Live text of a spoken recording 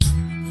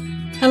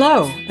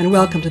Hello, and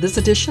welcome to this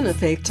edition of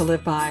Faith to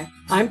Live By.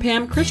 I'm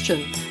Pam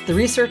Christian, the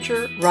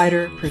researcher,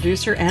 writer,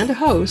 producer, and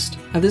host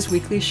of this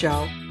weekly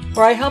show,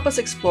 where I help us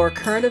explore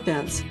current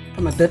events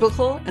from a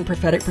biblical and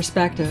prophetic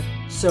perspective,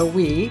 so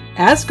we,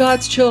 as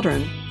God's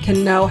children,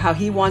 can know how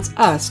He wants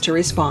us to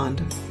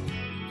respond.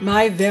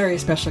 My very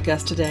special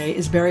guest today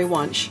is Barry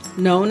Wunsch,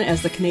 known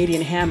as the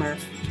Canadian Hammer,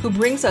 who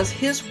brings us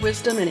his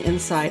wisdom and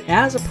insight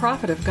as a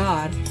prophet of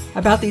God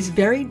about these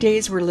very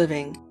days we're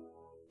living.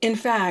 In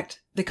fact,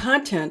 the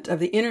content of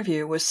the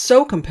interview was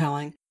so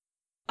compelling,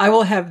 I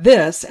will have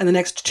this and the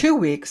next 2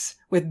 weeks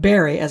with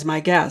Barry as my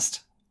guest.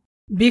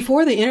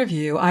 Before the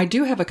interview, I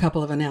do have a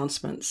couple of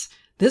announcements.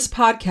 This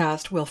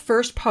podcast will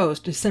first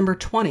post December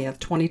 20th,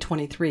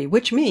 2023,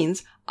 which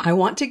means I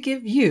want to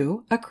give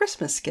you a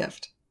Christmas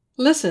gift.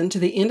 Listen to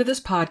the end of this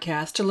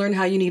podcast to learn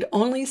how you need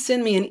only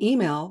send me an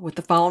email with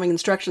the following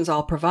instructions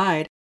I'll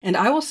provide, and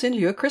I will send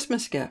you a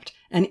Christmas gift,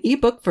 an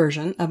ebook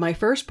version of my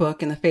first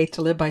book in the Faith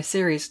to Live By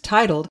series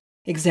titled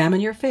Examine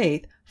Your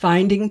Faith,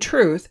 Finding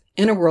Truth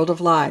in a World of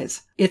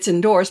Lies. It's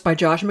endorsed by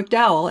Josh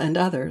McDowell and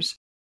others.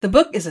 The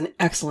book is an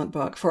excellent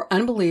book for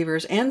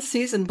unbelievers and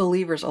seasoned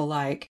believers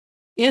alike.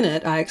 In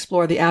it, I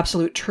explore the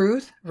absolute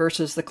truth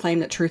versus the claim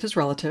that truth is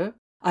relative.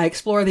 I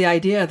explore the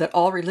idea that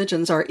all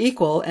religions are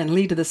equal and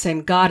lead to the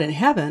same God in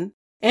heaven.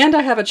 And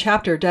I have a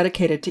chapter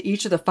dedicated to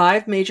each of the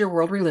 5 major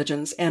world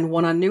religions and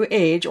one on New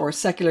Age or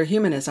secular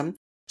humanism,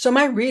 so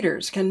my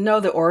readers can know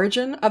the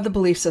origin of the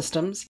belief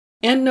systems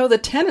and know the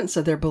tenets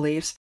of their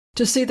beliefs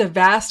to see the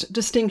vast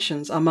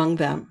distinctions among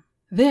them.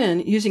 Then,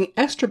 using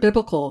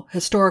extra-biblical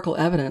historical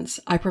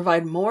evidence, I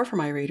provide more for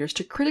my readers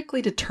to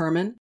critically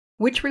determine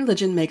which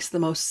religion makes the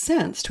most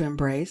sense to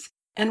embrace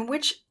and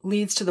which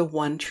leads to the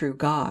one true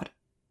God.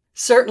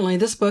 Certainly,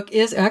 this book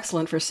is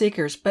excellent for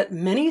seekers, but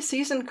many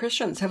seasoned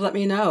Christians have let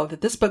me know that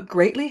this book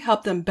greatly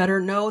helped them better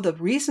know the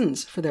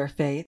reasons for their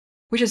faith,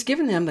 which has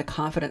given them the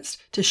confidence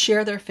to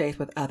share their faith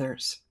with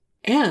others.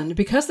 And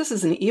because this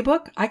is an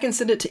ebook, I can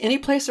send it to any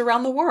place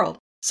around the world.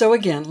 So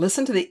again,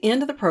 listen to the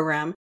end of the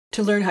program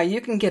to learn how you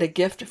can get a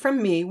gift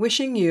from me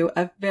wishing you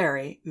a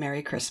very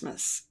Merry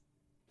Christmas.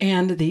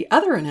 And the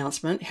other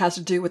announcement has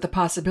to do with the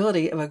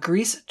possibility of a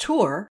Greece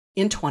tour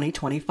in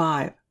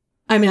 2025.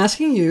 I'm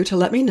asking you to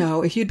let me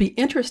know if you'd be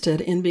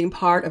interested in being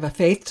part of a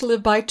Faith to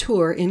Live By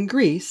tour in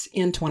Greece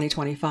in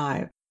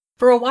 2025.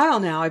 For a while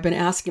now, I've been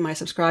asking my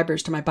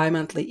subscribers to my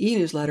bi-monthly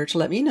e-newsletter to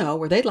let me know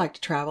where they'd like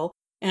to travel,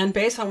 and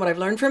based on what I've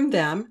learned from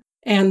them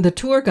and the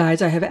tour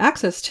guides I have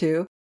access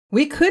to,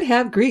 we could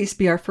have Greece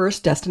be our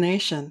first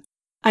destination.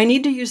 I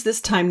need to use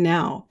this time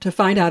now to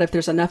find out if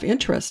there's enough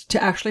interest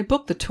to actually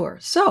book the tour.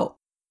 So,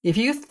 if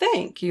you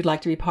think you'd like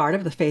to be part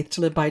of the Faith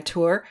to Live By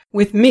tour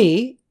with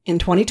me in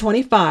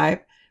 2025,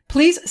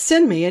 please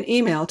send me an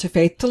email to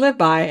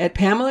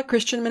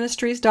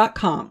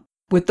faithtoliveby@PamelaChristianMinistries.com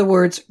with the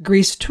words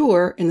Greece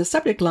Tour in the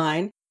subject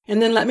line,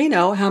 and then let me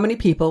know how many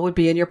people would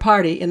be in your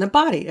party in the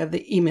body of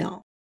the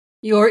email.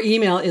 Your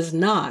email is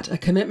not a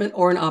commitment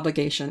or an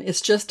obligation.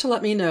 It's just to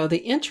let me know the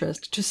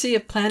interest to see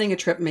if planning a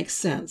trip makes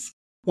sense.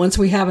 Once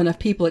we have enough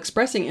people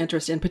expressing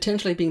interest in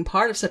potentially being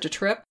part of such a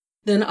trip,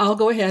 then I'll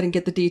go ahead and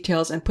get the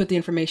details and put the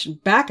information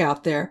back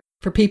out there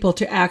for people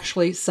to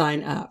actually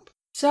sign up.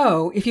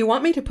 So, if you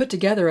want me to put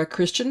together a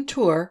Christian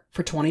tour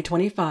for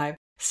 2025,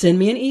 send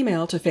me an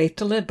email to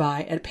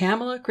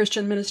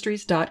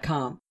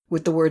faithtoliveby@PamelaChristianMinistries.com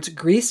with the words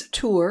Greece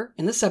Tour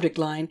in the subject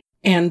line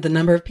and the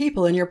number of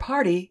people in your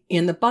party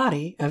in the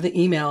body of the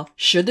email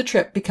should the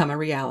trip become a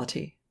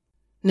reality.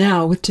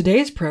 Now, with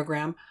today's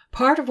program,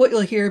 part of what you'll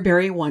hear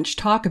Barry Wunsch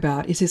talk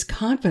about is his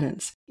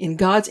confidence in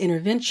God's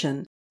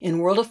intervention in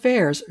world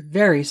affairs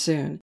very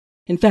soon.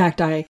 In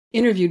fact, I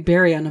interviewed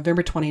Barry on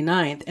November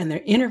 29th, and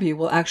their interview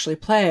will actually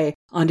play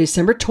on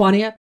December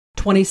 20th,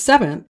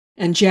 27th,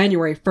 and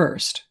January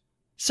 1st.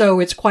 So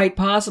it's quite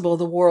possible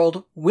the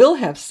world will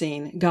have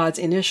seen God's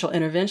initial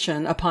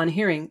intervention upon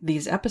hearing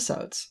these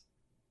episodes.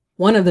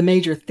 One of the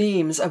major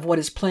themes of what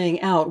is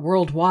playing out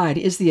worldwide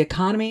is the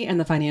economy and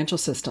the financial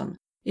system.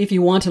 If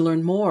you want to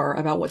learn more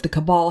about what the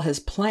cabal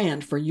has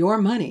planned for your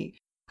money,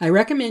 I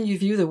recommend you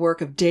view the work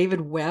of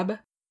David Webb.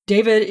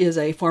 David is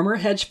a former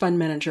hedge fund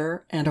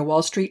manager and a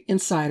Wall Street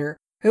insider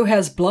who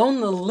has blown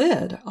the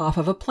lid off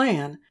of a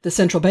plan the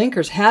central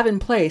bankers have in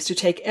place to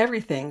take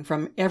everything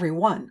from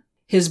everyone.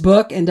 His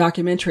book and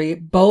documentary,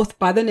 both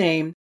by the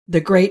name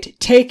The Great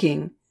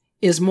Taking,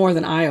 is more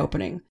than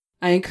eye-opening.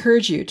 I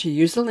encourage you to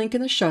use the link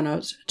in the show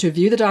notes to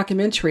view the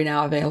documentary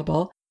now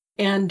available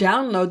and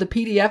download the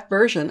PDF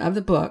version of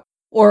the book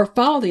or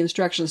follow the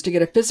instructions to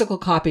get a physical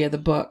copy of the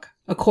book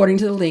according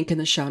to the link in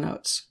the show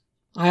notes.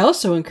 I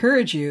also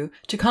encourage you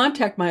to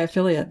contact my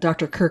affiliate,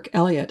 Dr. Kirk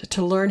Elliott,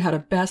 to learn how to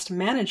best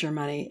manage your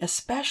money,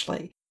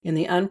 especially in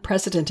the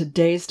unprecedented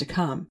days to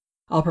come.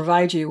 I'll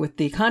provide you with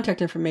the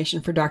contact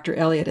information for Dr.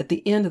 Elliott at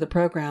the end of the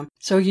program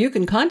so you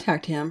can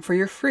contact him for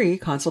your free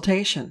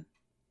consultation.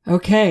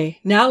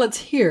 Okay, now let's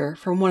hear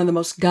from one of the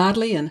most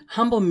godly and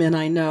humble men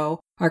I know,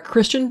 our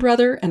Christian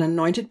brother and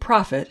anointed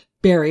prophet,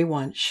 Barry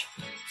Wunsch.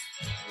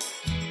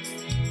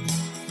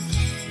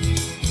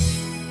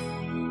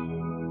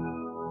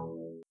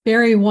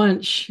 Barry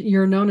Wunsch,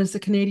 you're known as the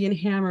Canadian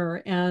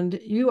Hammer, and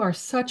you are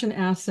such an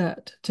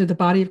asset to the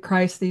body of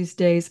Christ these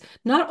days,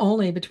 not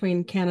only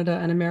between Canada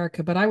and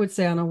America, but I would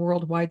say on a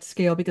worldwide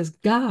scale because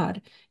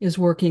God is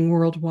working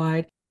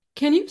worldwide.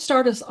 Can you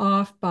start us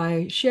off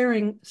by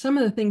sharing some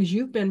of the things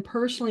you've been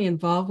personally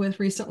involved with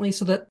recently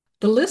so that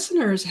the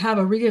listeners have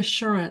a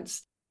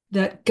reassurance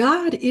that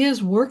God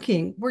is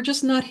working? We're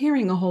just not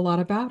hearing a whole lot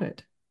about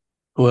it.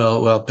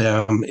 Well,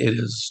 Pam, it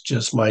is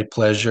just my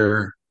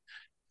pleasure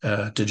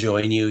to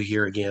join you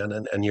here again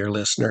and your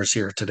listeners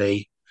here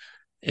today,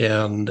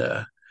 and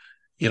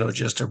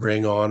just to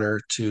bring honor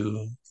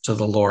to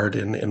the Lord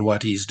in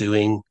what He's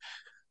doing,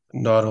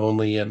 not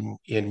only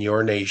in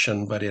your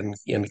nation but in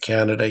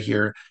Canada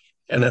here,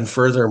 and then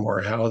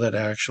furthermore how that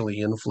actually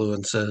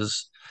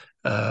influences,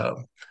 uh,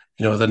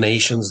 the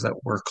nations that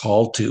we're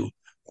called to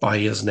by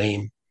His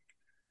name,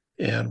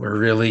 and we're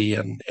really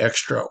in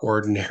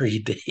extraordinary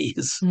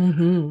days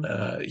Hmm.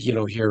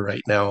 here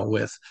right now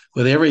with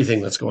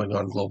everything that's going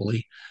on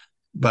globally.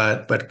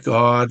 But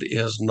God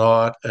is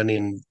not an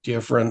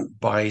indifferent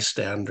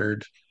bystander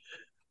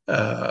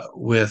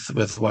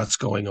with what's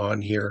going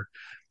on here,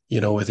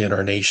 within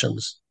our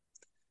nations.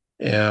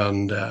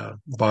 And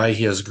by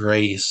His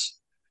grace,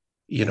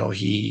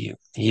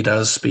 He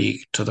does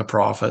speak to the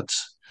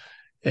prophets,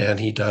 and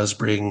He does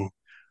bring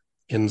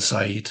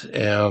insight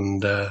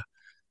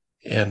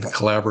and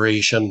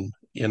collaboration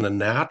in the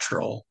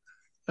natural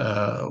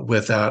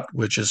with that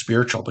which is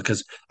spiritual.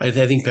 Because I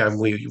think, Pam,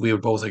 we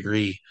would both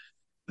agree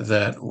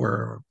that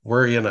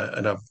we're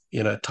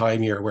in a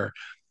time here where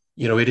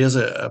it is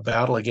a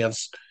battle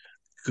against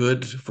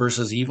good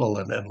versus evil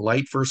and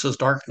light versus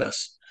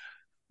darkness,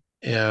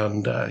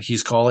 and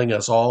He's calling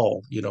us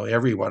all,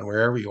 everyone,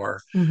 wherever you are,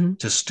 Hmm.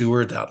 to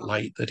steward that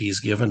light that He's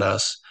given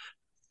us,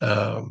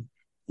 um,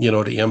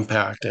 to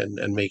impact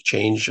and make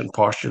change and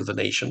posture the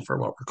nation for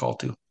what we're called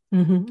to.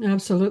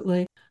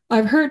 Absolutely.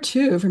 I've heard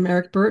too from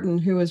Eric Burton,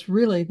 who is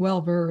really well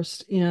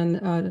versed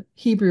in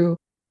Hebrew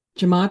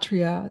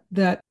gematria,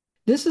 that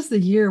this is the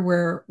year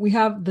where we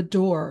have the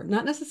door,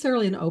 not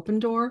necessarily an open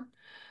door,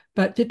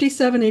 but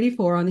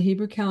 5784 on the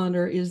Hebrew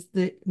calendar is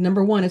the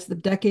number one. It's the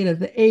decade of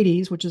the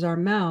 80s, which is our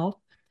mouth,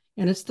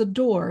 and it's the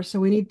door. So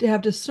we need to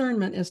have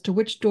discernment as to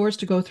which doors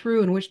to go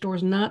through and which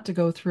doors not to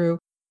go through.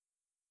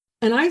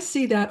 And I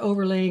see that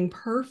overlaying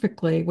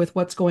perfectly with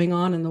what's going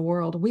on in the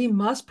world. We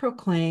must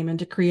proclaim and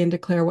decree and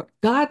declare what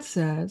God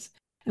says,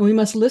 and we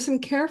must listen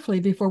carefully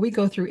before we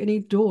go through any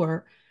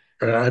door.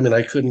 I mean,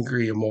 I couldn't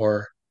agree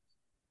more.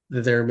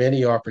 There are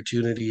many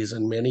opportunities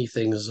and many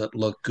things that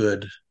look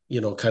good,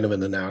 kind of in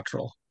the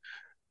natural,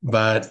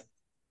 but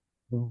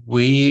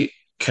we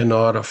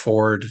cannot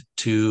afford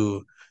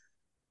to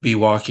be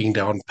walking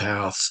down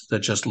paths that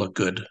just look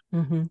good.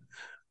 Hmm.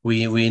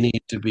 We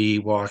need to be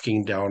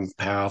walking down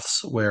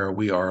paths where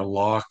we are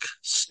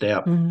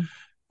lockstep Hmm.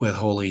 with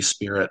Holy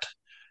Spirit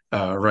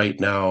right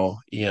now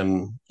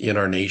in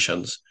our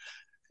nations.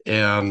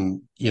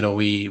 And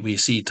we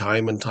see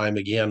time and time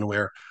again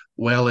where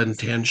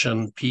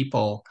well-intentioned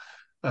people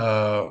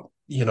uh,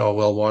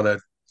 will want to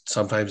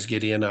sometimes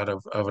get in out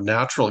of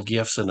natural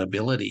gifts and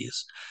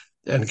abilities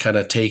and kind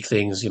of take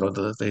things,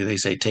 they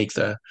say take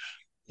the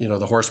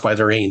horse by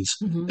the reins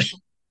Hmm.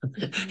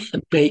 Hmm.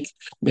 and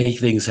make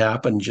things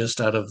happen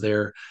just out of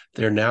their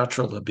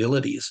natural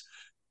abilities,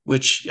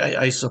 which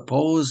I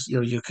suppose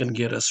you can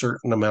get a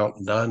certain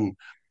amount done.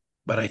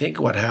 But I think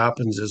what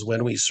happens is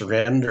when we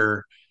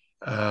surrender,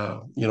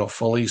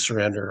 fully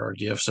surrender our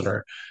gifts and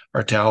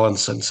our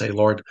talents and say,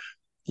 Lord,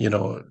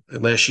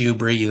 unless you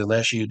breathe,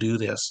 unless you do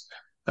this,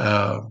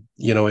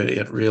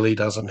 it really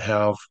doesn't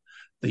have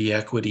the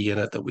equity in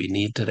it that we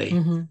need today.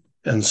 Hmm.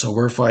 And so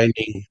we're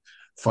finding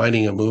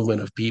a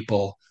movement of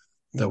people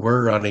that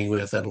we're running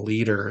with and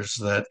leaders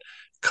that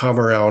come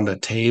around a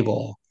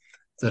table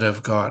that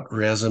have got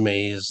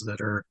resumes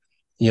that are,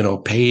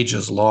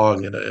 pages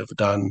long and have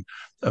done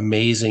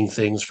amazing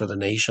things for the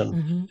nation.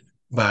 Hmm.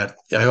 But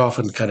I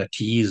often kind of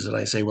tease and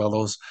I say, well,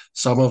 those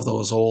some of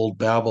those old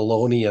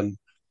Babylonian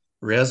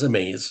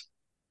resumes,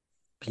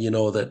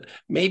 that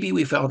maybe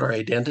we found our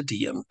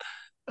identity in.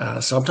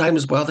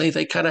 Sometimes, well,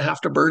 they kind of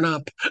have to burn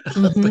up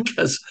Hmm.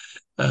 because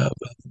uh,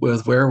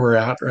 with where we're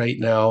at right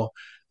now,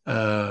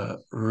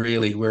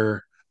 really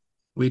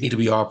we need to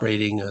be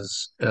operating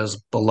as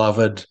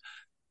beloved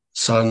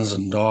sons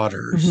and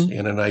daughters Hmm.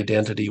 in an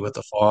identity with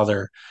the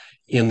Father,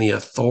 in the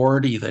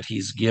authority that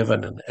He's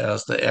given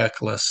as the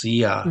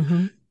ecclesia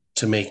Hmm.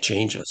 to make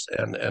changes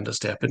and to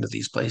step into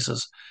these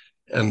places.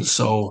 And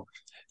so,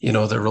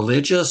 the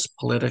religious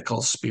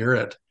political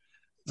spirit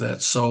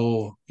that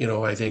so,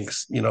 I think,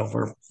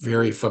 we're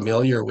very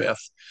familiar with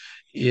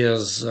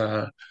is,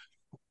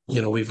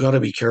 we've got to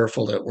be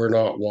careful that we're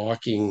not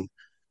walking,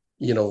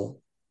 you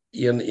know,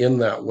 in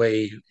that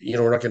way.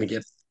 We're not going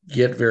to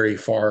get very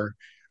far,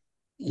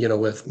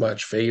 with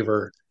much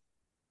favor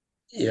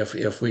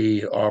if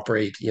we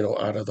operate,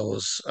 out of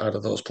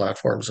those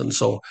platforms. And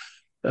so,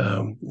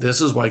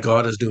 this is why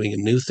God is doing a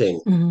new thing.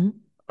 Hmm.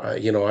 I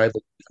believe,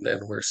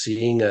 and we're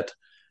seeing it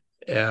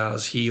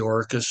as He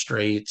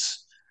orchestrates,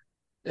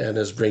 and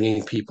is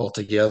bringing people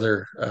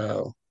together,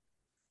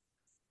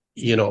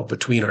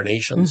 between our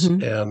nations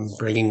Hmm. and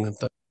bringing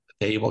the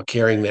table,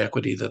 carrying the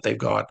equity that they've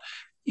got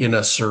in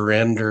a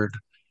surrendered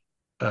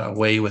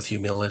way with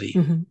humility.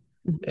 Hmm.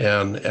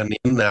 And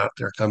in that,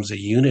 there comes a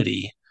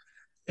unity.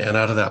 And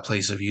out of that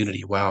place of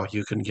unity, wow,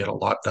 you can get a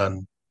lot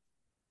done.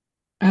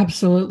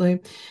 Absolutely.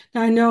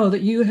 Now, I know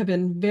that you have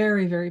been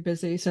very, very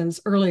busy since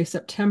early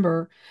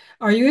September.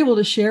 Are you able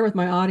to share with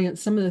my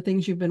audience some of the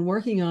things you've been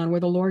working on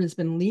where the Lord has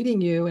been leading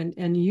you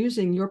and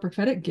using your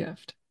prophetic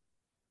gift?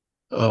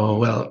 Oh,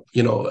 well,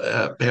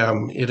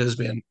 Pam, it has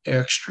been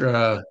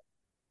extra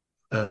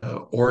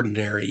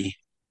ordinary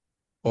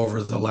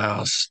over the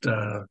last,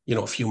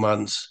 few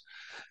months.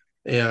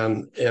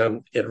 And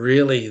it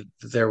really,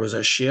 there was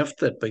a shift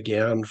that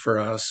began for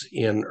us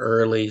in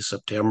early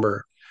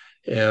September.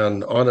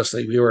 And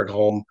honestly, we were at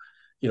home,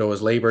 it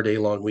was Labor Day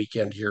long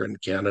weekend here in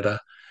Canada.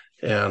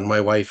 And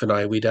my wife and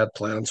I, we'd had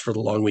plans for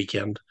the long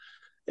weekend.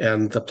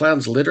 And the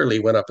plans literally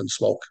went up in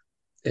smoke.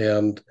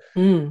 And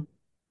Mm.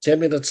 10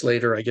 minutes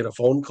later, I get a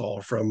phone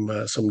call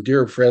from some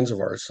dear friends of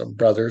ours, some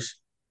brothers,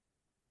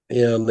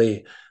 and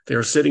they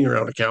were sitting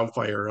around a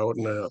campfire out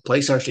in a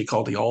place actually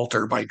called the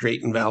Altar by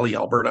Drayton Valley,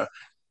 Alberta.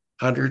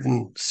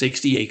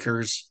 160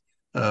 acres,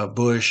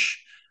 bush,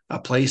 a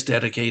place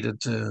dedicated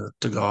to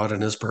God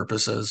and His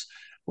purposes,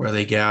 where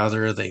they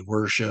gather, they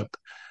worship.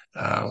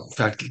 In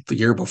fact, the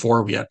year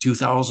before, we had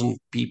 2,000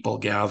 people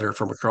gather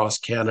from across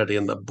Canada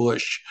in the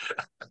bush,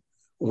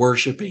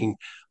 worshiping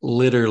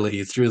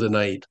literally through the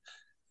night.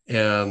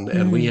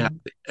 And we had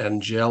Mm.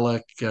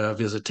 angelic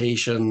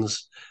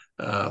visitations,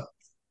 uh,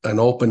 an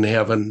open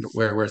heaven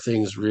where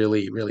things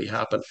really really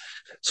happen.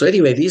 So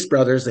anyway, these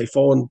brothers, they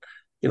phone,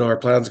 our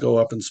plans go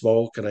up in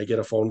smoke, and I get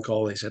a phone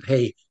call. They said,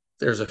 hey,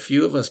 there's a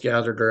few of us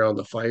gathered around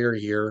the fire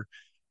here.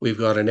 We've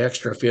got an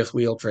extra fifth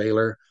wheel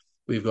trailer.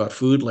 We've got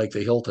food like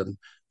the Hilton.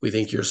 We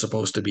think you're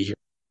supposed to be here.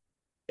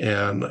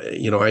 And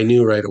I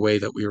knew right away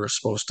that we were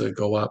supposed to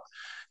go up.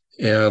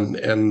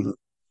 And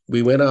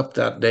we went up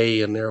that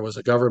day, and there was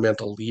a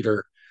governmental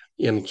leader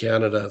in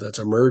Canada that's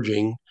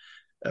emerging,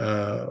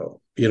 uh,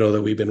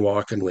 that we've been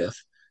walking with.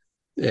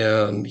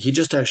 And he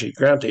just actually,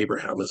 Grant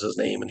Abraham is his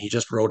name, and he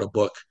just wrote a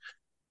book.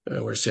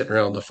 We're sitting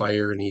around the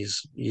fire, and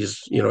he's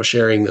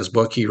sharing this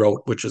book he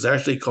wrote, which is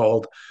actually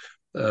called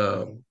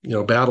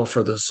Battle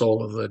for the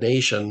Soul of the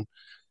Nation,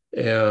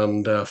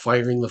 and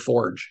Firing the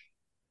Forge.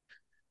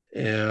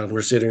 And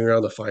we're sitting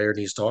around the fire, and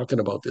he's talking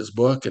about this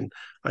book, and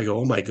I go,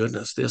 oh my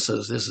goodness, this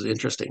is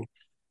interesting.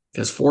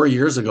 Because 4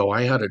 years ago,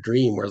 I had a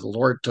dream where the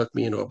Lord took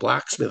me into a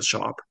blacksmith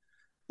shop,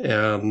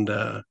 and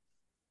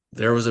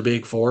there was a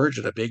big forge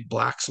and a big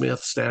blacksmith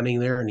standing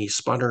there, and he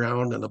spun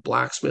around, and the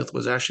blacksmith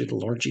was actually the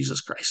Lord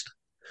Jesus Christ.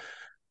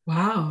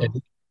 Wow.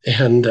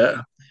 And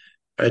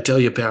I tell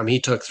you, Pam, he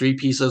took three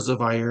pieces of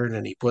iron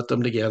and he put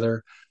them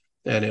together,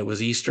 and it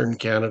was Eastern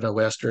Canada,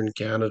 Western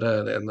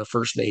Canada, and the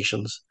First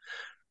Nations.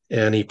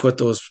 And he put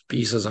those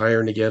pieces of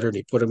iron together, and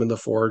he put them in the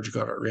forge,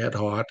 got it red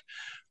hot,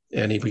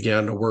 and he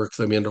began to work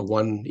them into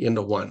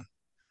one.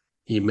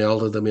 He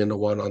melded them into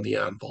one on the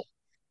anvil,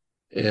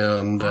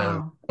 and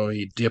Wow.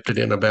 he dipped it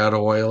in a vat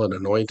of oil and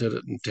anointed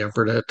it and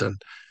tempered it,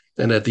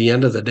 and at the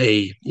end of the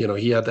day,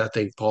 he had that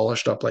thing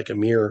polished up like a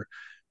mirror,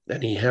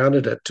 and he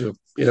handed it to,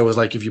 it was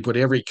like if you put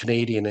every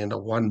Canadian into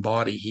one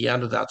body. He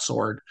handed that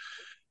sword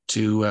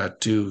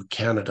to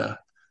Canada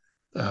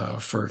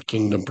for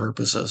kingdom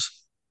purposes.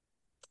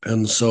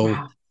 And so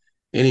Wow.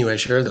 anyway, I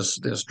share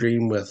this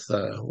dream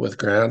with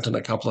Grant and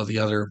a couple of the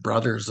other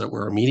brothers that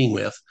we're meeting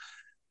with,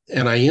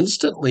 and I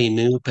instantly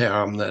knew,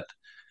 Pam, that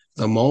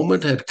the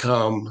moment had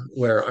come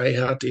where I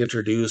had to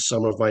introduce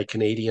some of my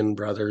Canadian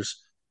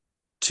brothers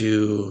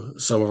to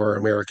some of our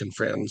American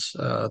friends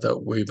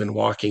that we've been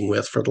walking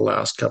with for the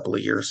last couple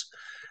of years.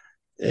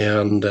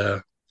 And,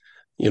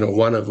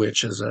 one of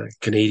which is a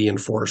Canadian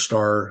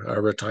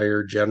four-star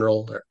retired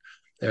general that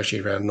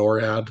actually ran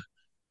NORAD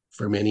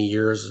for many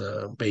years,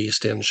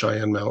 based in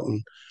Cheyenne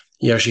Mountain.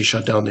 He actually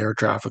shut down the air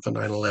traffic on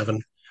 9/11,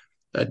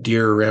 a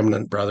dear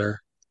remnant brother.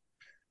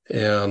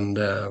 And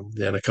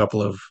then a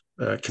couple of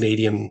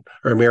Canadian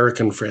or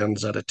American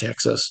friends out of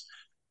Texas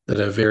that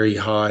have very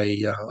high,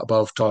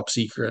 above top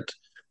secret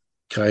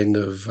kind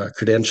of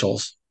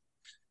credentials.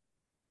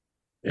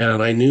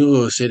 And I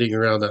knew sitting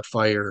around that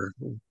fire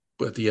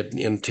with the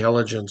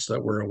intelligence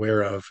that we're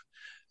aware of,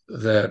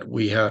 that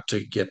we had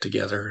to get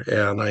together,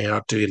 and I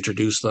had to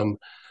introduce them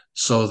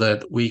so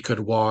that we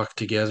could walk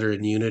together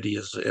in unity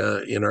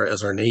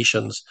as our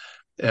nations,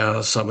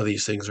 as some of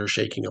these things are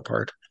shaking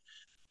apart.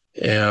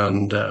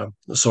 And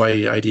so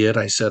I did.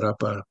 I set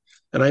up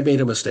and I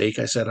made a mistake.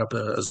 I set up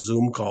a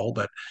Zoom call,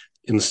 but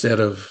instead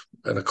of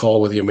a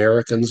call with the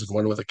Americans and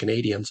one with the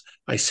Canadians,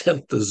 I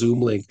sent the Zoom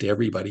link to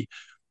everybody.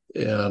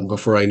 And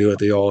before I knew it,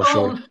 they all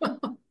showed. Oh,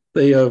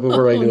 no.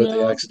 Before I Oh, knew it,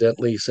 they no.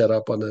 accidentally set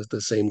up on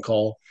the same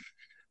call,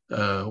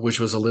 which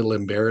was a little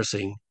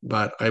embarrassing.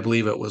 But I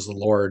believe it was the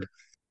Lord,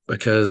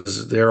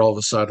 because there all of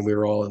a sudden we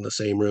were all in the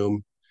same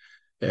room,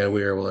 and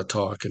we were able to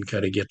talk and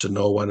kind of get to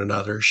know one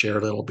another, share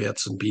little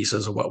bits and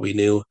pieces of what we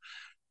knew.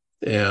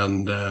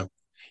 And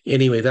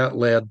anyway, that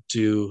led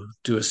to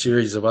a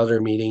series of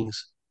other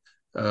meetings.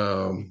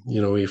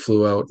 We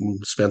flew out and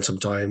spent some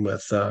time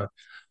with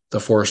the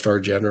four-star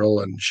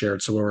general and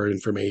shared some of our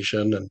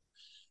information,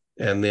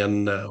 and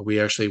then we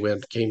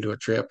actually came to a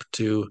trip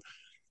to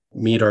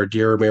meet our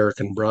dear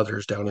American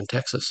brothers down in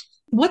Texas.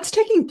 What's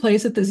taking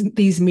place at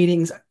these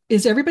meetings?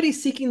 Is everybody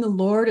seeking the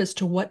Lord as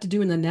to what to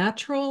do in the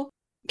natural?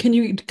 Can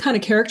you kind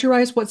of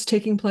characterize what's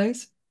taking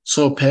place?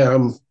 So,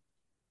 Pam,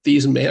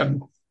 these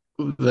men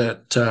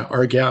that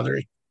are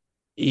gathering,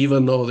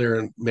 even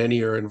though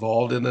many are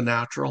involved in the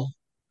natural,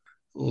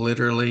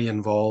 literally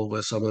involved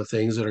with some of the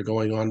things that are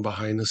going on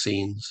behind the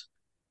scenes.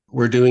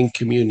 We're doing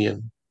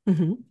communion.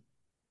 Mm-hmm.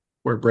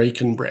 We're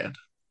breaking bread.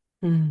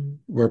 Mm-hmm.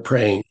 We're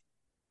praying.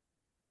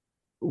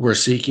 We're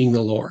seeking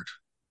the Lord.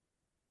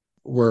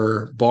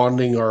 We're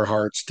bonding our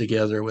hearts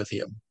together with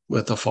Him,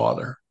 with the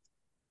Father.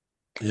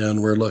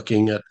 And we're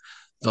looking at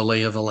the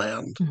lay of the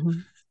land Mm-hmm.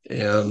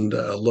 and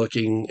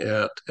looking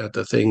at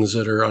the things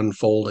that are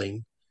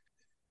unfolding.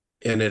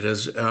 And it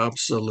is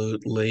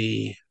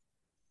absolutely,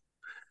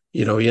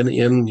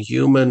 in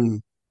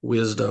human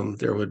wisdom,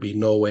 there would be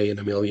no way in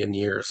a million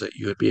years that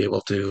you would be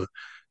able to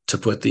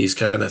put these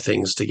kind of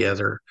things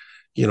together.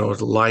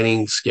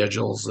 Lining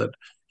schedules that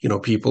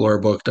people are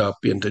booked up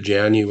into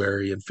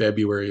January and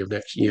February of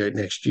next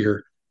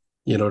year,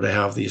 to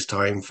have these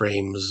time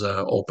frames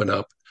open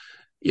up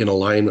in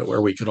alignment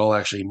where we could all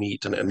actually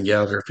meet and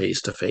gather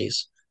face to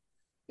face.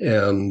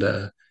 And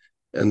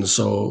and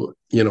so,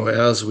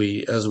 as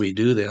we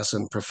do this,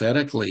 and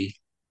prophetically,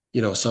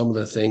 some of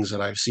the things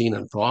that I've seen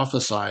and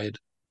prophesied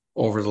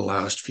over the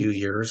last few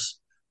years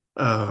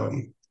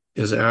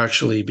is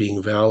actually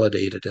being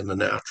validated in the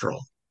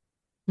natural.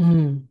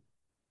 Mm-hmm.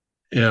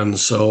 And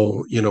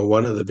so,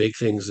 one of the big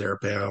things there,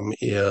 Pam,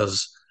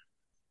 is,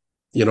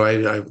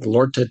 the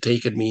Lord had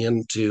taken me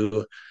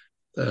into,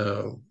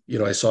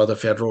 I saw the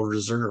Federal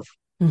Reserve,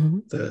 Mm-hmm.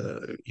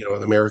 the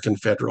American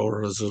Federal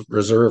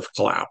Reserve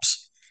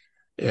collapse,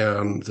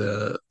 and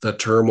the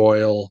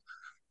turmoil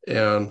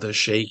and the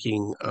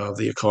shaking of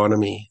the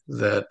economy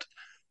that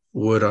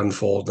would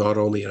unfold not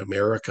only in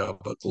America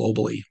but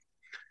globally.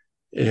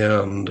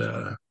 And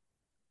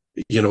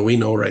we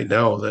know right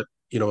now that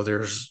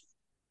there's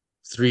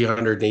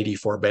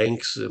 384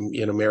 banks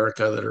in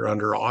America that are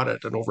under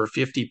audit, and over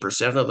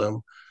 50% of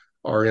them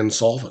are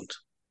insolvent.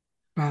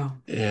 Wow.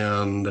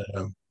 And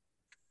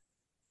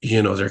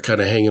they're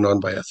kind of hanging on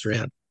by a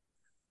thread.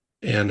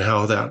 And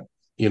how that,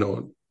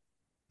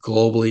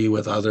 globally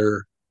with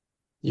other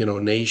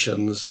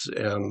nations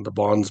and the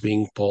bonds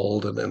being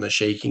pulled and the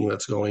shaking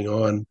that's going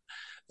on,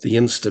 the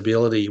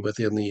instability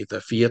within the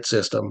fiat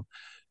system,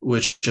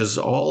 which has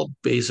all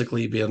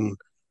basically been,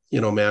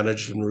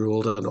 managed and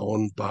ruled and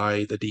owned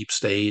by the deep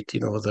state,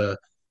 the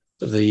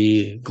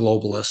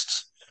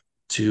globalists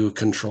to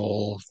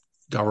control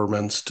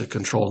governments, to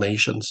control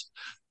nations.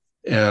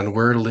 And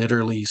we're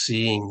literally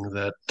seeing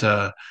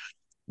that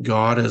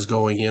God is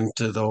going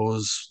into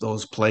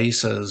those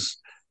places,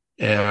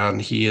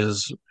 and He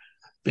is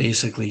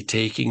basically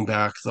taking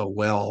back the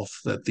wealth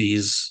that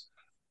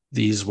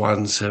these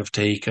ones have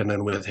taken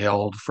and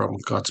withheld from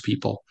God's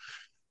people.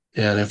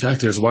 And in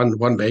fact, there's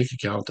one bank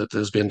account that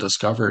has been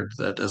discovered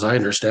that, as I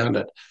understand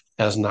it,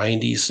 has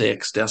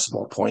 96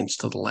 decimal points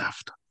to the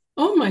left.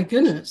 Oh my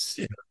goodness.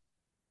 Yeah.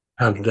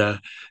 And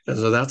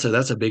so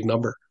that's a big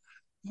number.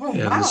 Oh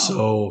And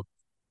wow.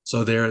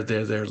 so there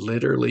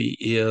literally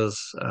is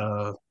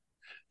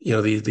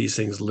these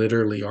things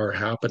literally are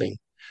happening.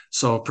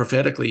 So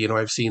prophetically,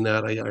 I've seen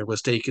that. I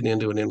was taken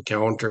into an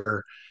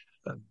encounter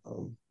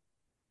um,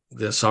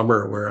 this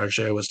summer where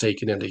actually I was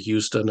taken into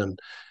Houston,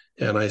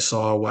 and I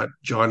saw what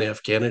John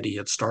F. Kennedy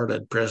had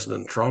started,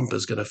 President Trump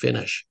is going to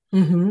finish.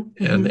 Mm-hmm.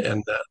 And Mm-hmm.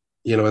 that,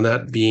 and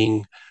that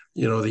being,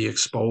 the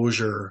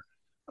exposure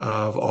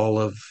of all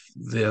of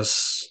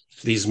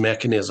these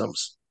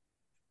mechanisms.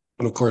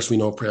 And of course we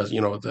know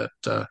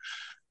that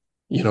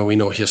we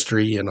know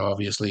history and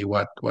obviously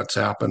what's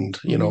happened,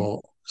 Mm-hmm.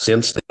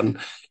 since then.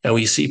 And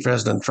we see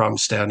President Trump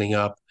standing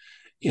up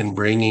in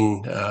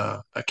bringing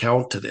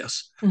account to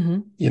this,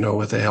 Mm-hmm.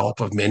 with the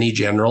help of many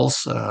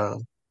generals,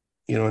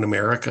 in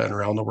America and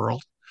around the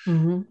world.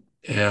 Mm-hmm.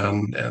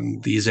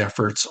 And these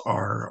efforts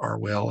are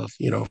well,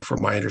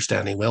 from my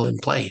understanding, well in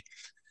play.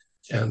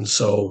 And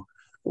so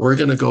we're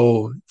going to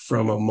go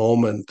from a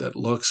moment that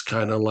looks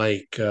kind of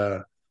like,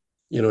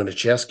 in a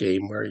chess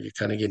game where you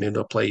kind of get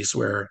into a place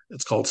where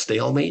it's called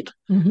stalemate,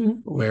 Mm-hmm.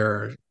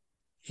 where,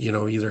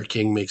 either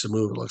king makes a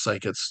move, it looks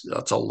like it's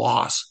a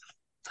loss.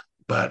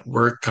 But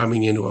we're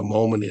coming into a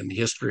moment in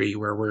history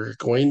where we're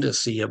going to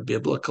see a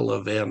biblical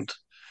event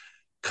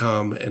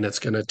come, and it's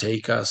going to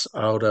take us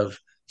out of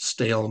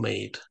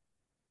stalemate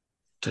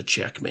to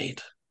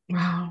checkmate,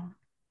 Wow.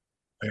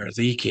 where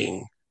the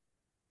king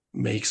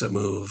makes a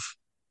move,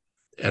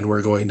 and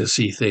we're going to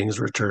see things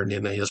return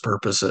into his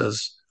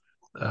purposes,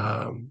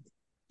 um,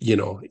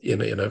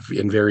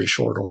 in very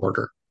short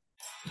order.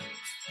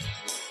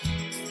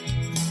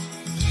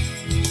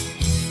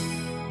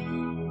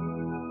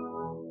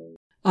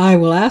 I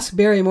will ask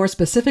Barry more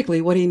specifically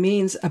what he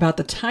means about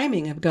the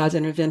timing of God's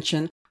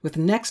intervention with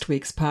next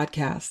week's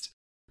podcast.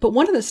 But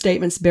one of the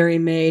statements Barry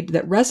made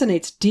that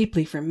resonates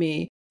deeply for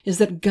me is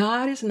that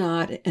God is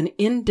not an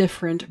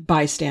indifferent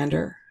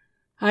bystander.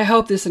 I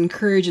hope this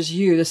encourages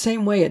you the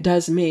same way it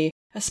does me,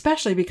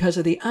 especially because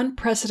of the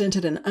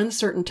unprecedented and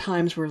uncertain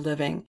times we're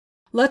living.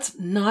 Let's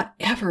not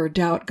ever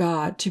doubt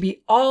God to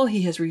be all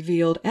He has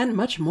revealed and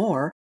much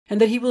more, and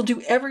that He will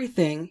do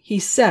everything He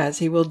says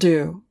He will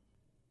do.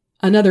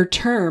 Another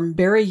term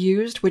Barry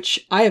used,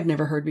 which I have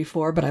never heard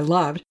before but I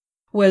loved,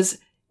 was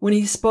when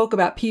he spoke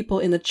about people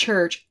in the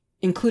church,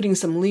 including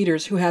some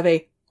leaders who have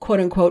a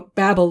quote-unquote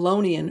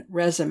Babylonian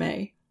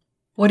resume.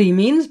 What he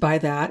means by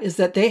that is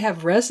that they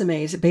have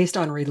resumes based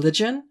on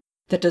religion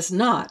that does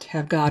not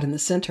have God in the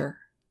center.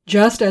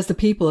 Just as the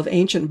people of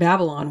ancient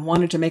Babylon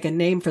wanted to make a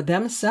name for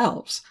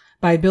themselves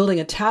by building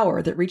a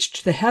tower that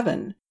reached to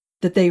heaven,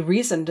 that they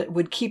reasoned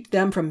would keep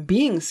them from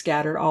being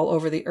scattered all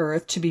over the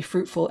earth to be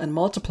fruitful and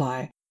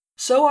multiply,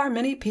 so are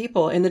many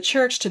people in the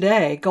church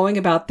today going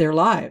about their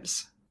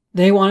lives.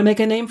 They want to make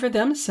a name for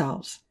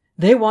themselves.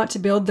 They want to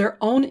build their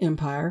own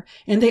empire,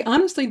 and they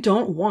honestly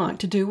don't want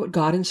to do what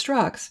God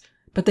instructs,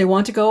 but they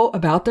want to go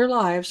about their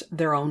lives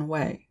their own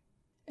way.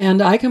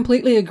 And I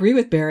completely agree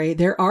with Barry.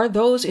 There are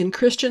those in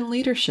Christian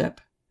leadership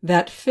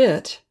that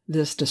fit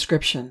this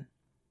description.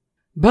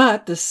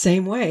 But the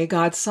same way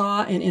God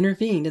saw and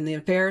intervened in the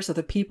affairs of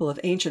the people of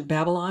ancient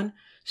Babylon,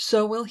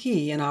 so will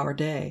He in our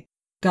day.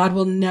 God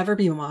will never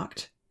be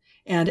mocked.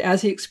 And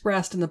as He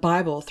expressed in the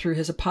Bible through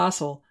His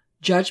apostle,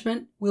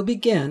 judgment will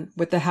begin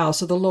with the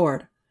house of the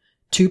Lord.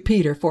 2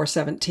 Peter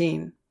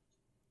 4:17.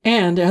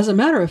 And as a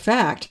matter of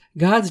fact,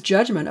 God's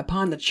judgment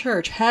upon the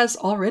church has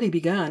already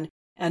begun,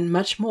 and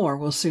much more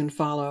will soon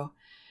follow.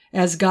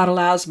 As God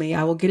allows me,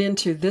 I will get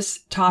into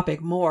this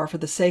topic more for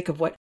the sake of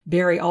what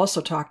Barry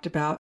also talked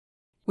about,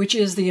 which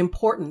is the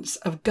importance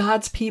of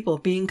God's people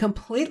being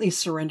completely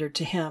surrendered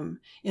to Him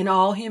in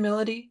all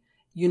humility,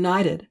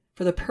 united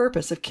for the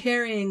purpose of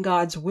carrying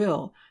God's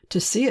will to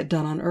see it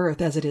done on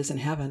earth as it is in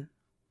heaven.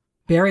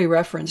 Barry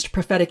referenced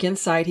prophetic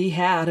insight he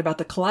had about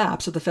the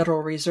collapse of the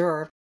Federal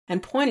Reserve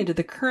and pointed to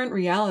the current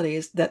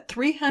realities that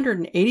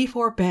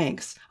 384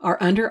 banks are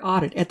under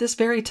audit at this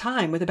very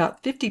time, with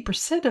about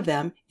 50% of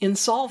them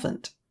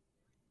insolvent.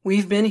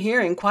 We've been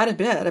hearing quite a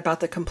bit about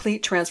the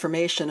complete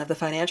transformation of the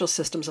financial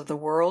systems of the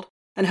world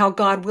and how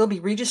God will be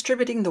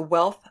redistributing the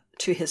wealth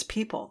to His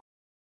people.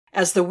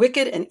 As the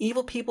wicked and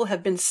evil people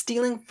have been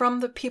stealing from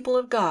the people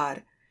of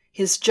God,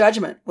 His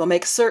judgment will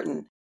make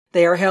certain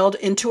they are held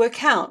into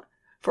account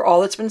for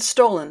all that's been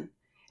stolen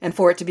and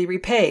for it to be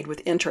repaid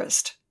with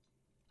interest.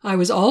 I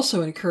was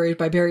also encouraged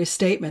by Barry's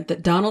statement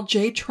that Donald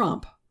J.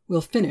 Trump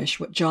will finish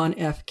what John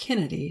F.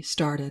 Kennedy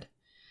started.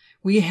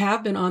 We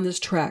have been on this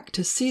trek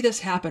to see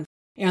this happen,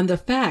 and the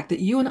fact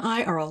that you and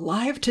I are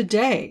alive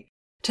today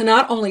to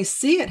not only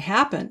see it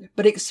happen,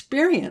 but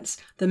experience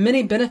the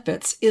many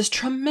benefits is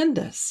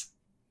tremendous.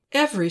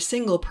 Every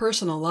single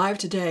person alive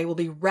today will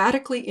be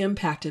radically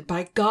impacted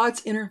by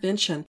God's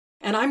intervention,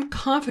 and I'm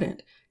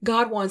confident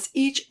God wants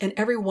each and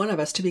every one of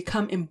us to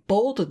become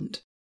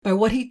emboldened by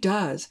what He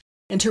does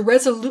and to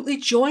resolutely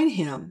join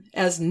Him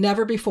as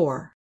never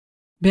before.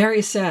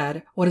 Barry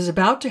said, what is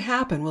about to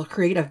happen will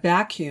create a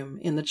vacuum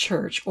in the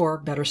church, or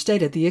better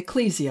stated, the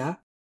ecclesia.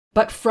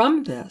 But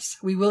from this,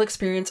 we will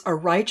experience a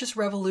righteous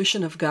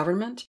revolution of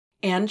government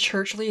and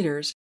church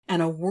leaders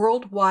and a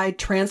worldwide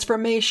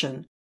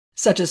transformation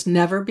such as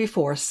never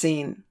before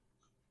seen.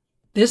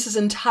 This is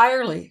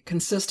entirely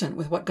consistent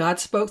with what God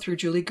spoke through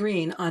Julie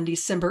Green on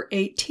December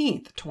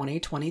 18th,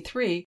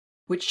 2023,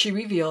 which she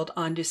revealed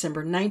on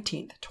December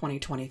 19th,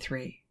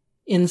 2023.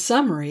 In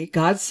summary,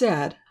 God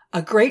said,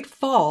 a great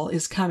fall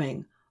is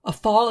coming, a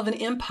fall of an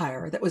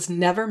empire that was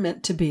never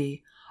meant to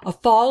be, a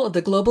fall of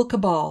the global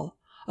cabal,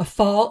 a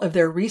fall of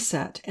their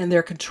reset and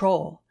their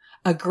control,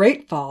 a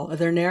great fall of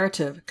their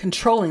narrative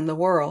controlling the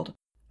world,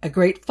 a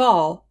great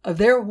fall of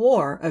their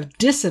war of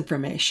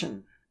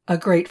disinformation, a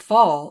great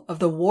fall of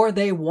the war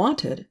they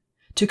wanted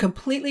to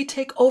completely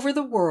take over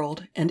the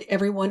world and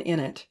everyone in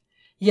it.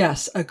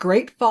 Yes, a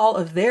great fall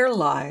of their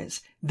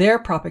lies, their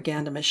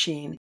propaganda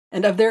machine,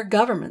 and of their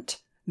government,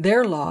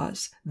 their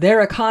laws,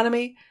 their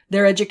economy,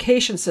 their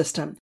education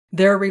system,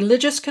 their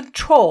religious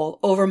control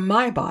over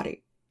my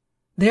body.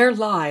 Their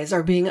lies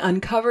are being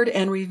uncovered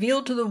and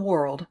revealed to the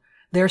world,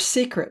 their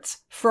secrets,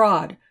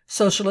 fraud,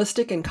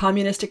 socialistic and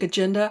communistic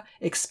agenda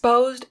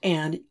exposed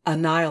and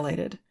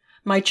annihilated.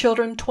 My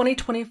children,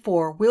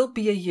 2024 will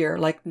be a year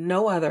like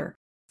no other,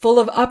 full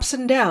of ups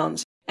and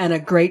downs and a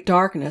great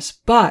darkness,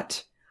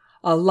 but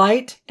a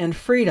light and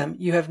freedom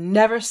you have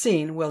never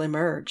seen will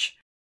emerge.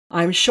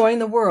 I'm showing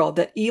the world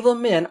that evil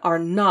men are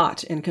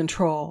not in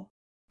control.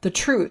 The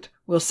truth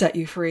will set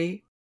you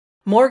free.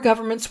 More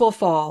governments will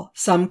fall,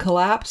 some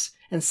collapse,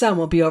 and some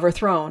will be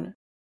overthrown.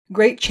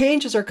 Great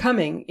changes are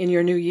coming in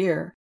your new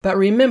year, but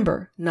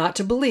remember not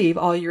to believe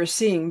all you're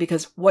seeing,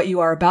 because what you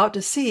are about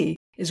to see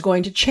is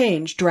going to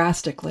change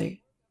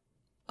drastically.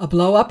 A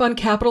blow-up on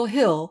Capitol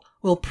Hill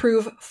will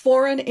prove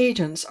foreign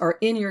agents are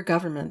in your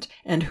government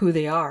and who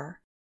they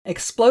are.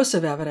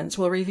 Explosive evidence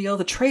will reveal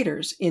the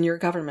traitors in your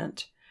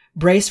government.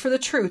 Brace for the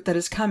truth that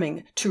is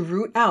coming to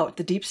root out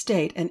the deep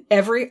state and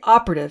every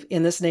operative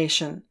in this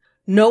nation.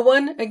 No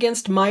one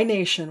against my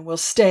nation will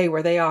stay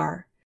where they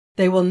are.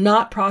 They will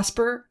not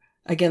prosper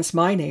against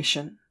my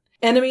nation.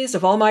 Enemies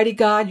of Almighty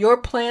God, your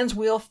plans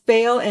will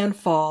fail and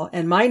fall,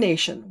 and my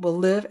nation will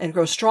live and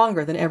grow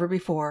stronger than ever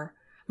before.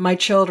 My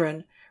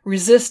children,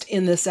 resist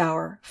in this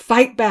hour.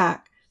 Fight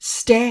back,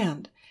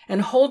 stand,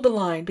 and hold the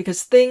line,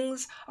 because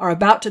things are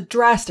about to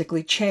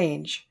drastically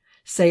change,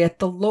 saith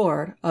the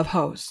Lord of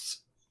hosts.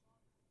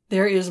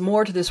 There is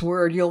more to this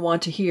word you'll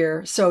want to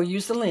hear, so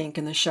use the link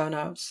in the show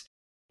notes.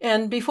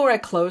 And before I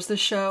close the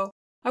show,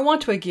 I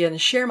want to again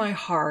share my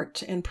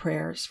heart and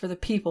prayers for the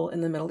people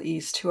in the Middle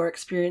East who are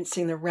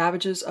experiencing the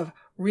ravages of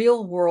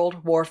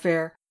real-world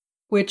warfare,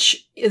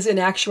 which is in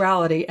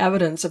actuality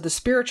evidence of the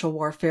spiritual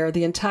warfare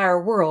the entire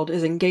world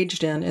is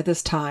engaged in at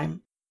this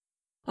time.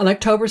 On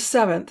October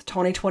 7th,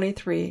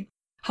 2023,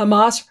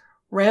 Hamas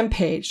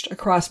rampaged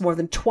across more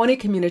than 20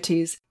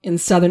 communities in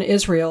southern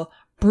Israel,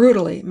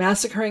 brutally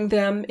massacring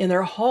them in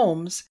their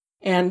homes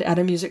and at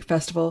a music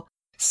festival,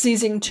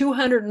 seizing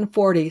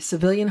 240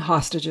 civilian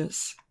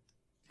hostages.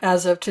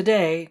 As of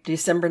today,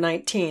 December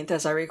 19th,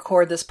 as I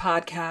record this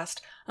podcast,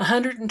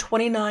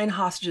 129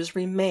 hostages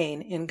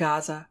remain in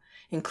Gaza,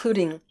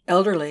 including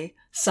elderly,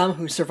 some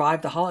who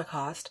survived the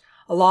Holocaust,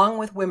 along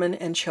with women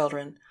and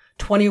children,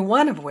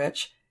 21 of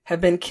which have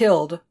been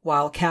killed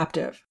while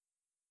captive.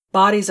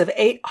 Bodies of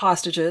 8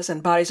 hostages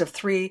and bodies of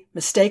 3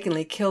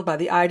 mistakenly killed by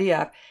the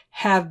IDF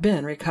have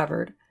been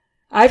recovered.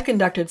 I've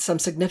conducted some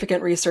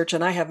significant research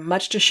and I have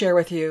much to share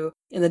with you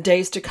in the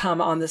days to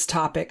come on this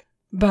topic.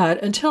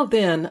 But until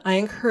then, I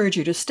encourage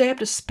you to stay up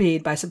to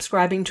speed by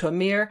subscribing to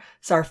Amir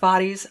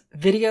Tsarfati's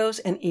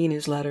videos and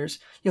e-newsletters.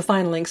 You'll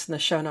find links in the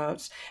show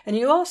notes. And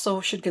you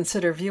also should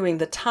consider viewing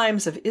the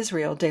Times of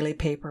Israel daily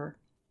paper.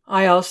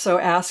 I also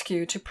ask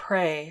you to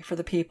pray for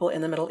the people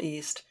in the Middle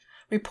East.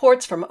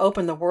 Reports from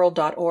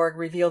OpenTheWorld.org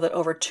reveal that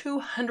over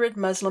 200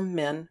 Muslim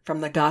men from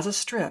the Gaza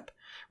Strip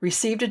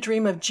received a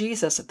dream of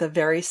Jesus the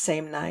very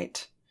same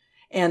night.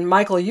 And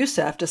Michael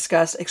Youssef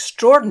discussed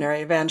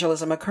extraordinary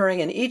evangelism occurring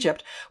in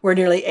Egypt, where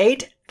nearly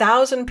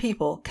 8,000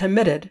 people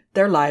committed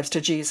their lives to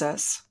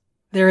Jesus.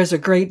 There is a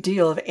great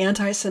deal of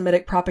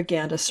anti-Semitic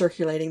propaganda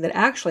circulating that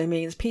actually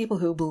means people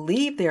who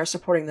believe they are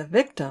supporting the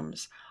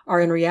victims are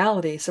in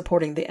reality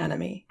supporting the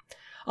enemy.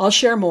 I'll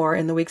share more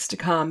in the weeks to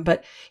come,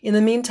 but in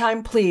the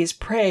meantime, please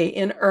pray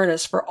in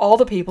earnest for all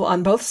the people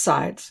on both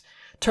sides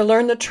to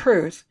learn the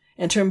truth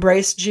and to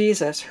embrace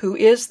Jesus, who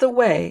is the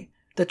way,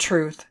 the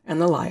truth,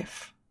 and the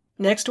life.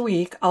 Next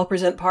week, I'll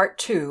present part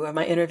 2 of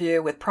my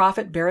interview with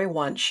Prophet Barry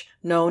Wunsch,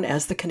 known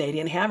as the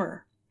Canadian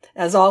Hammer.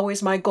 As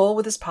always, my goal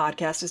with this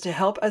podcast is to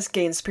help us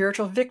gain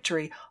spiritual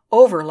victory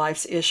over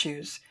life's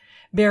issues.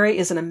 Barry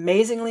is an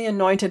amazingly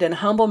anointed and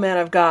humble man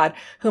of God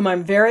whom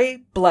I'm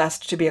very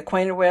blessed to be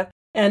acquainted with,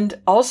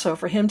 and also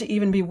for him to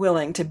even be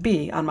willing to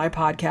be on my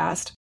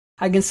podcast.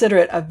 I consider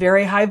it a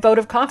very high vote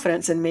of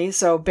confidence in me,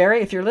 so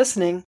Barry, if you're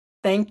listening,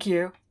 thank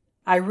you.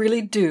 I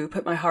really do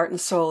put my heart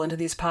and soul into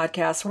these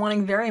podcasts,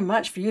 wanting very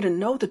much for you to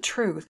know the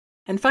truth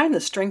and find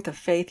the strength of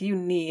faith you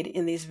need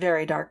in these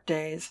very dark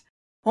days.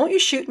 Won't you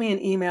shoot me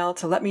an email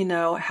to let me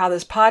know how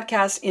this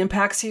podcast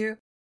impacts you?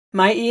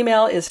 My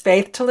email is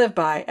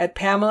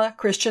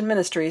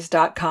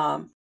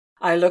faithtoliveby@PamelaChristianMinistries.com.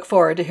 I look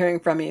forward to hearing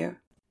from you.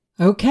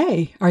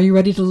 Okay, are you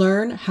ready to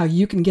learn how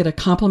you can get a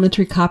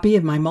complimentary copy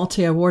of my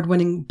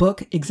multi-award-winning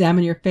book,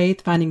 Examine Your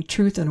Faith, Finding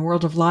Truth in a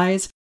World of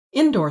Lies,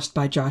 endorsed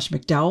by Josh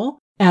McDowell,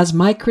 as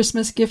my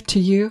Christmas gift to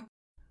you?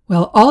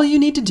 Well, all you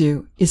need to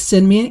do is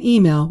send me an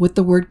email with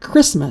the word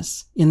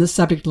Christmas in the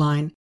subject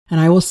line, and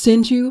I will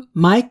send you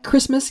my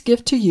Christmas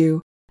gift to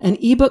you, an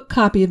ebook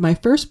copy of my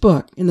first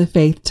book in the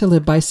Faith to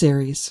Live By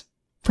series.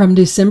 From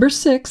December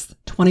 6th,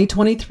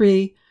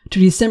 2023 to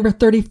December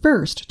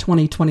 31st,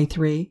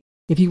 2023,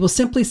 if you will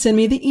simply send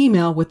me the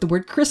email with the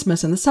word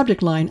Christmas in the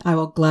subject line, I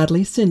will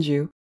gladly send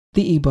you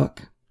the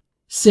ebook.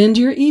 Send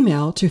your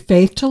email to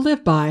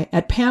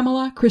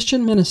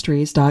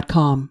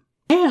faithtoliveby@PamelaChristianMinistries.com.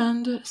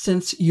 And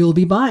since you'll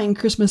be buying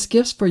Christmas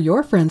gifts for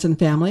your friends and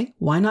family,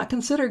 why not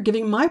consider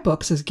giving my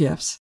books as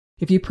gifts?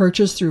 If you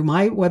purchase through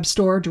my web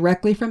store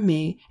directly from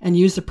me and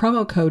use the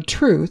promo code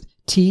TRUTH,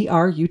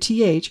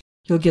 TRUTH,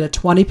 you'll get a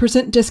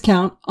 20%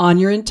 discount on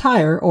your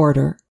entire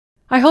order.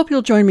 I hope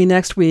you'll join me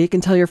next week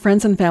and tell your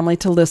friends and family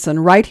to listen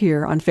right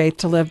here on Faith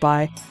to Live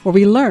By, where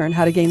we learn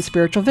how to gain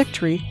spiritual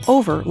victory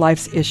over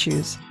life's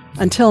issues.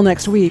 Until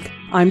next week,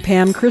 I'm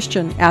Pam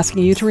Christian,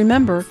 asking you to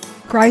remember,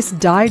 Christ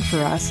died for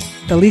us.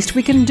 The least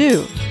we can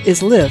do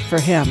is live for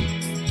Him.